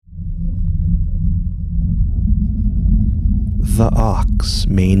The ox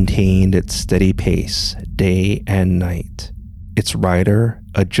maintained its steady pace day and night. Its rider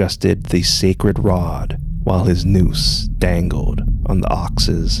adjusted the sacred rod while his noose dangled on the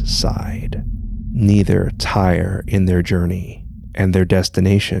ox's side. Neither tire in their journey, and their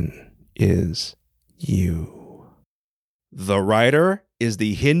destination is you. The rider is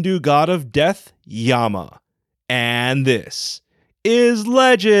the Hindu god of death, Yama. And this is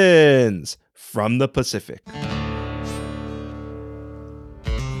Legends from the Pacific.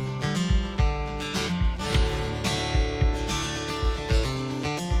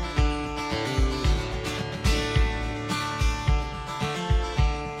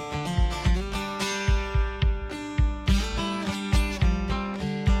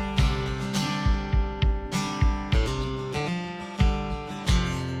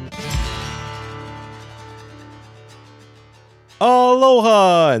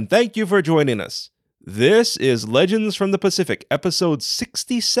 Aloha, and thank you for joining us. This is Legends from the Pacific, episode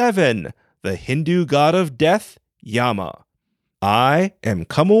 67, The Hindu God of Death, Yama. I am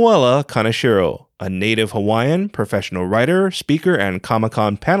Kamuela Kaneshiro, a native Hawaiian, professional writer, speaker, and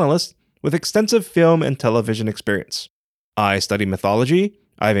Comic-Con panelist with extensive film and television experience. I study mythology,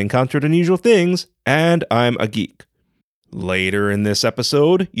 I've encountered unusual things, and I'm a geek. Later in this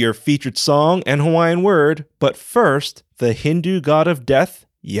episode, your featured song and Hawaiian word, but first, the Hindu god of death,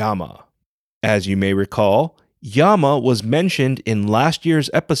 Yama. As you may recall, Yama was mentioned in last year's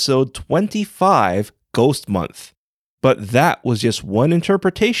episode 25, Ghost Month. But that was just one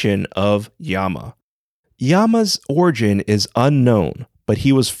interpretation of Yama. Yama's origin is unknown, but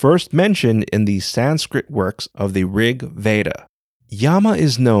he was first mentioned in the Sanskrit works of the Rig Veda. Yama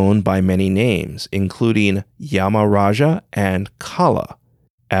is known by many names, including Yamaraja and Kala.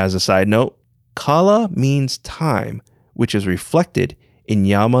 As a side note, Kala means time, which is reflected in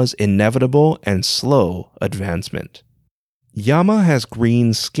Yama's inevitable and slow advancement. Yama has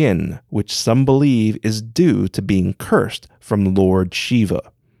green skin, which some believe is due to being cursed from Lord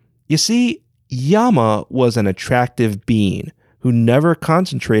Shiva. You see, Yama was an attractive being who never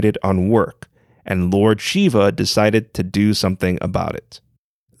concentrated on work, and Lord Shiva decided to do something about it.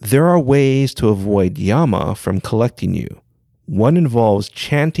 There are ways to avoid Yama from collecting you. One involves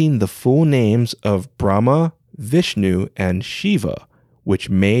chanting the full names of Brahma, Vishnu, and Shiva,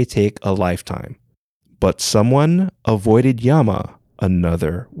 which may take a lifetime. But someone avoided Yama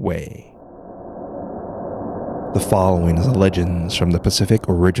another way. The following is a Legends from the Pacific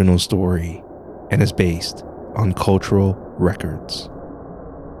original story and is based on cultural records.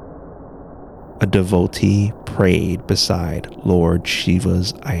 A devotee prayed beside Lord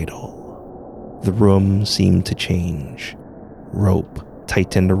Shiva's idol. The room seemed to change. Rope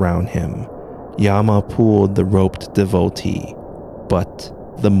tightened around him. Yama pulled the roped devotee, but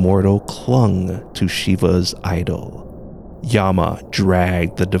the mortal clung to Shiva's idol. Yama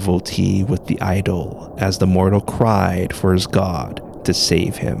dragged the devotee with the idol as the mortal cried for his god to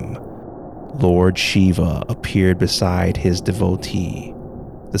save him. Lord Shiva appeared beside his devotee.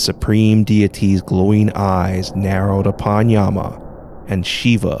 The supreme deity's glowing eyes narrowed upon Yama, and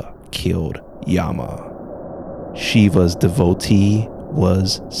Shiva killed Yama. Shiva's devotee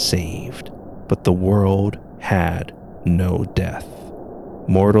was saved, but the world had no death.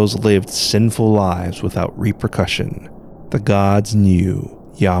 Mortals lived sinful lives without repercussion. The gods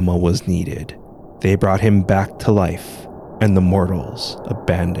knew Yama was needed. They brought him back to life, and the mortals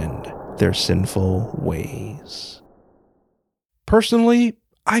abandoned their sinful ways. Personally,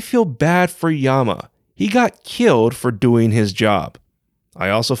 I feel bad for Yama. He got killed for doing his job. I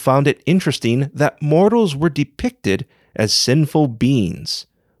also found it interesting that mortals were depicted as sinful beings,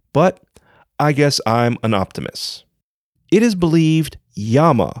 but I guess I'm an optimist. It is believed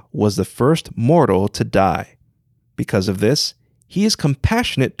Yama was the first mortal to die. Because of this, he is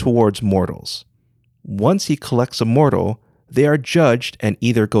compassionate towards mortals. Once he collects a mortal, they are judged and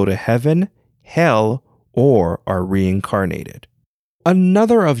either go to heaven, hell, or are reincarnated.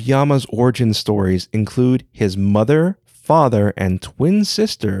 Another of Yama's origin stories include his mother, father, and twin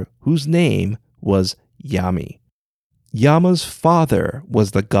sister, whose name was Yami. Yama's father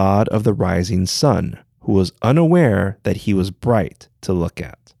was the god of the rising sun, who was unaware that he was bright to look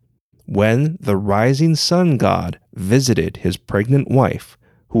at. When the rising sun god visited his pregnant wife,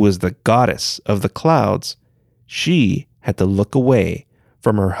 who was the goddess of the clouds, she had to look away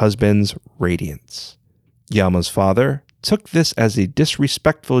from her husband's radiance. Yama's father took this as a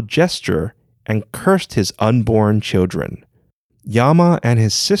disrespectful gesture and cursed his unborn children. Yama and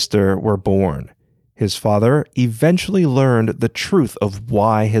his sister were born. His father eventually learned the truth of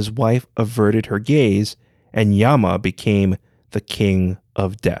why his wife averted her gaze, and Yama became the king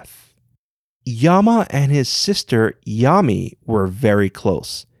of death. Yama and his sister Yami were very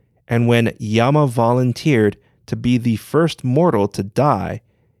close, and when Yama volunteered to be the first mortal to die,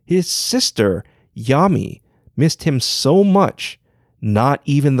 his sister Yami missed him so much, not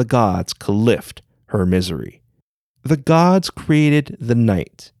even the gods could lift her misery. The gods created the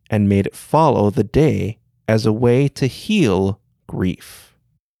night and made it follow the day as a way to heal grief.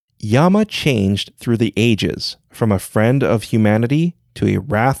 Yama changed through the ages from a friend of humanity to a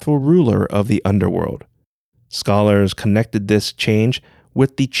wrathful ruler of the underworld. Scholars connected this change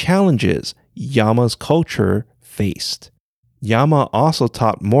with the challenges Yama's culture faced. Yama also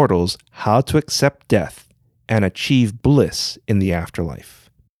taught mortals how to accept death and achieve bliss in the afterlife.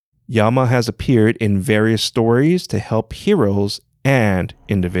 Yama has appeared in various stories to help heroes and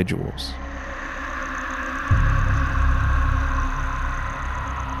individuals.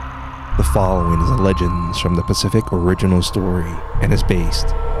 The following is a Legends from the Pacific original story and is based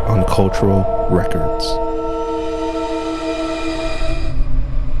on cultural records.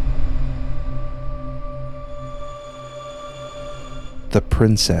 The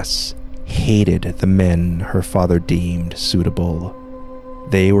princess hated the men her father deemed suitable.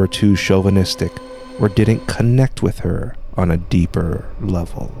 They were too chauvinistic or didn't connect with her on a deeper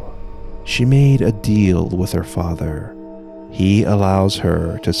level. She made a deal with her father. He allows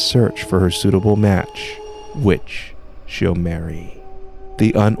her to search for her suitable match, which she'll marry.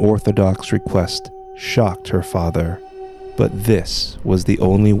 The unorthodox request shocked her father, but this was the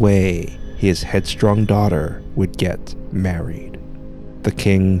only way his headstrong daughter would get married. The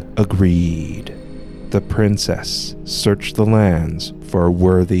king agreed. The princess searched the lands for a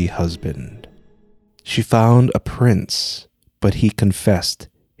worthy husband. She found a prince, but he confessed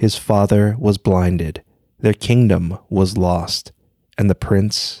his father was blinded. Their kingdom was lost, and the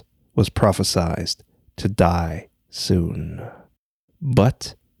prince was prophesied to die soon.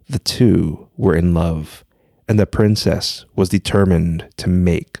 But the two were in love, and the princess was determined to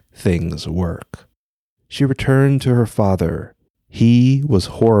make things work. She returned to her father. He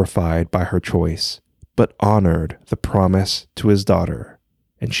was horrified by her choice, but honored the promise to his daughter,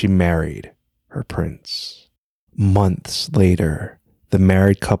 and she married her prince. Months later, the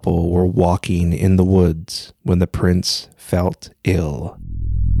married couple were walking in the woods when the prince felt ill.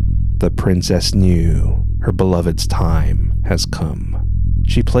 The princess knew her beloved's time has come.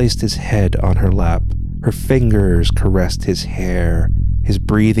 She placed his head on her lap. Her fingers caressed his hair. His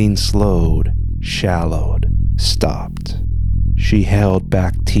breathing slowed, shallowed, stopped. She held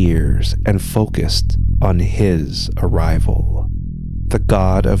back tears and focused on his arrival. The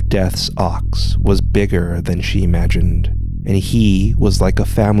god of death's ox was bigger than she imagined, and he was like a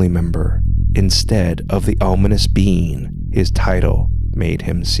family member instead of the ominous being his title made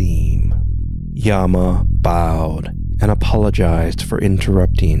him seem. Yama bowed and apologized for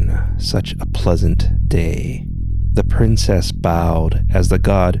interrupting such a pleasant day. The princess bowed as the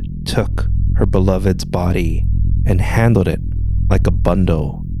god took her beloved's body and handled it like a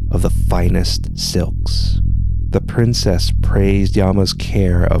bundle of the finest silks. The princess praised Yama's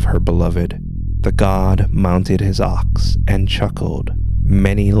care of her beloved. The god mounted his ox and chuckled.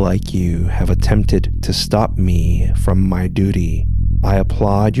 Many like you have attempted to stop me from my duty. I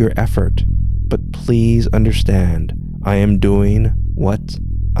applaud your effort, but please understand, I am doing what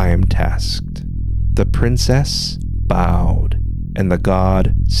I am tasked. The princess bowed, and the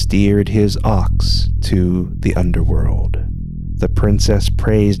god steered his ox to the underworld. The princess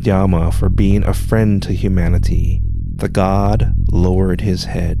praised Yama for being a friend to humanity. The god lowered his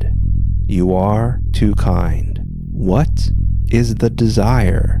head. You are too kind. What is the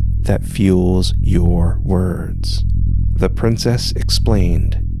desire that fuels your words? The princess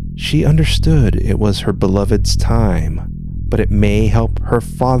explained. She understood it was her beloved's time, but it may help her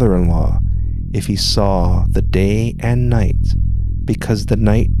father-in-law if he saw the day and night, because the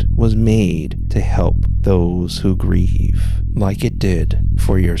night was made to help those who grieve, like it did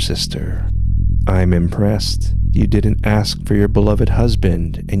for your sister. I'm impressed. You didn't ask for your beloved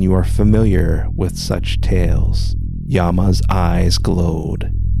husband, and you are familiar with such tales. Yama's eyes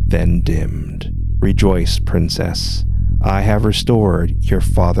glowed, then dimmed. Rejoice, princess. I have restored your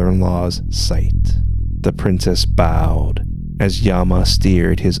father-in-law's sight. The princess bowed as Yama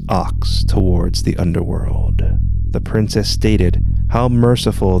steered his ox towards the underworld. The princess stated how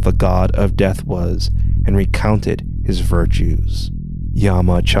merciful the god of death was and recounted his virtues.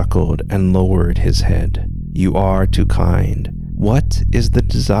 Yama chuckled and lowered his head. You are too kind. What is the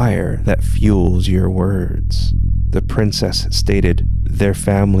desire that fuels your words? The princess stated their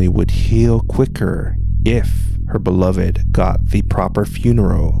family would heal quicker if her beloved got the proper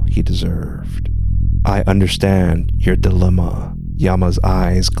funeral he deserved. I understand your dilemma. Yama's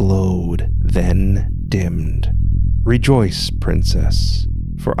eyes glowed, then dimmed. "Rejoice, princess,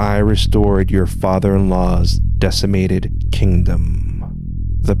 for I restored your father-in-law's decimated kingdom."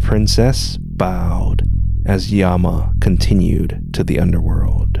 The princess bowed as Yama continued to the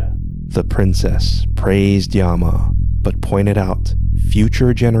underworld. The princess praised Yama, but pointed out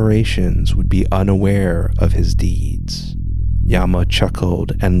future generations would be unaware of his deeds. Yama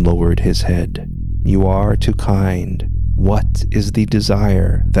chuckled and lowered his head. "You are too kind. What is the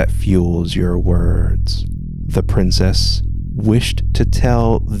desire that fuels your words?" The princess wished to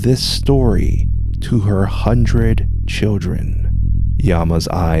tell this story to her 100 children. Yama's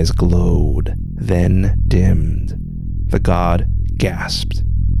eyes glowed, then dimmed. The god gasped.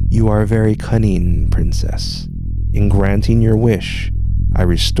 "You are very cunning, princess. In granting your wish, I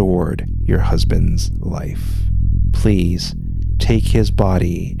restored your husband's life. Please take his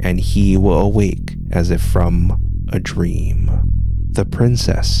body and he will awake as if from a dream." The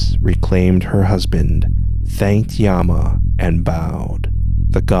princess reclaimed her husband, thanked Yama, and bowed.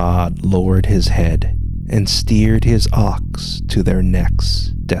 The god lowered his head and steered his ox to their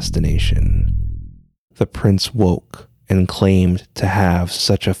next destination. The prince woke and claimed to have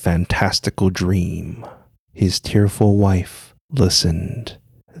such a fantastical dream. His tearful wife listened.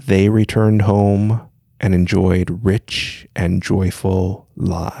 They returned home and enjoyed rich and joyful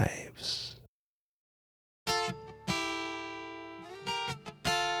lives.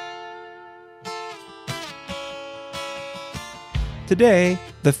 Today,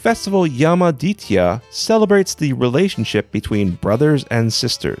 the festival Yama Ditya celebrates the relationship between brothers and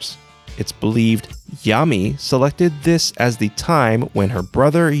sisters. It's believed Yami selected this as the time when her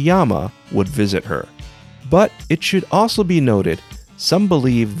brother Yama would visit her. But it should also be noted, some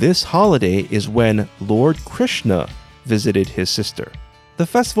believe this holiday is when Lord Krishna visited his sister. The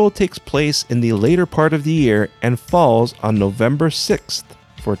festival takes place in the later part of the year and falls on November 6th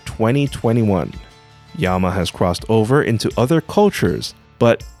for 2021. Yama has crossed over into other cultures,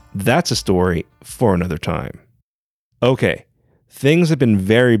 but that's a story for another time. Okay, things have been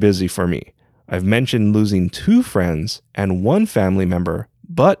very busy for me. I've mentioned losing 2 friends and 1 family member,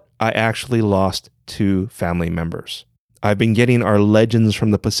 but I actually lost 2 family members. I've been getting our Legends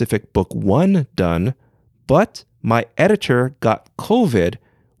from the Pacific Book 1 done, but my editor got COVID,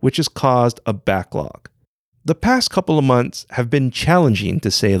 which has caused a backlog. The past couple of months have been challenging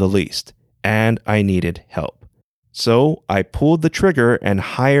to say the least, and I needed help. So I pulled the trigger and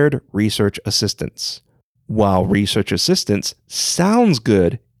hired research assistants. While research assistants sounds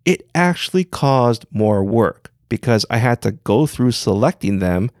good, it actually caused more work because I had to go through selecting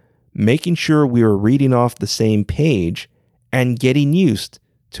them, making sure we were reading off the same page, and getting used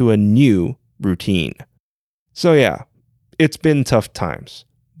to a new routine. So yeah, it's been tough times,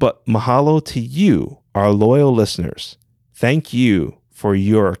 but mahalo to you, our loyal listeners. Thank you for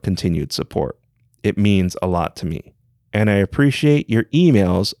your continued support. It means a lot to me, and I appreciate your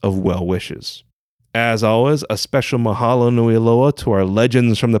emails of well wishes. As always, a special mahalo nui loa to our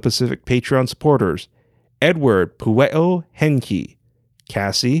Legends from the Pacific Patreon supporters, Edward Pueo Henke,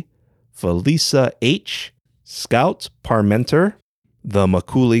 Cassie, Felisa H., Scout Parmenter, The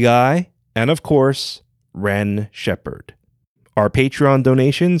Makuli Guy, and of course, Ren Shepherd. Our Patreon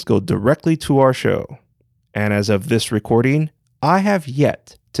donations go directly to our show, and as of this recording, I have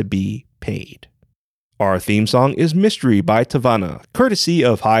yet to be paid. Our theme song is Mystery by Tavana, courtesy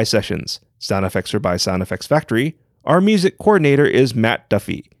of High Sessions. Sound effects are by Sound Effects Factory. Our music coordinator is Matt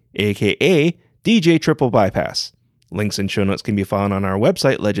Duffy, aka DJ Triple Bypass. Links and show notes can be found on our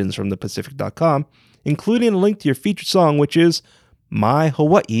website, legendsfromthepacific.com, including a link to your featured song, which is My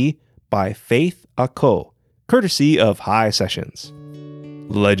Hawaii by Faith Ako, courtesy of High Sessions.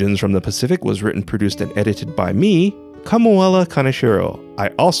 Legends from the Pacific was written, produced, and edited by me, Kamuela Kaneshiro. I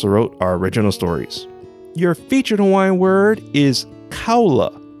also wrote our original stories. Your featured Hawaiian word is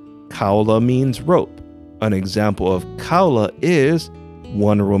kaula. Kaula means rope. An example of kaula is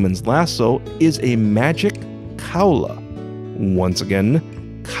Wonder Woman's lasso is a magic kaula. Once again,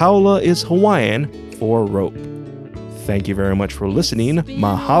 kaula is Hawaiian for rope. Thank you very much for listening.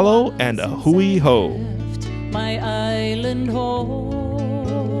 Mahalo and a hui ho. My island home.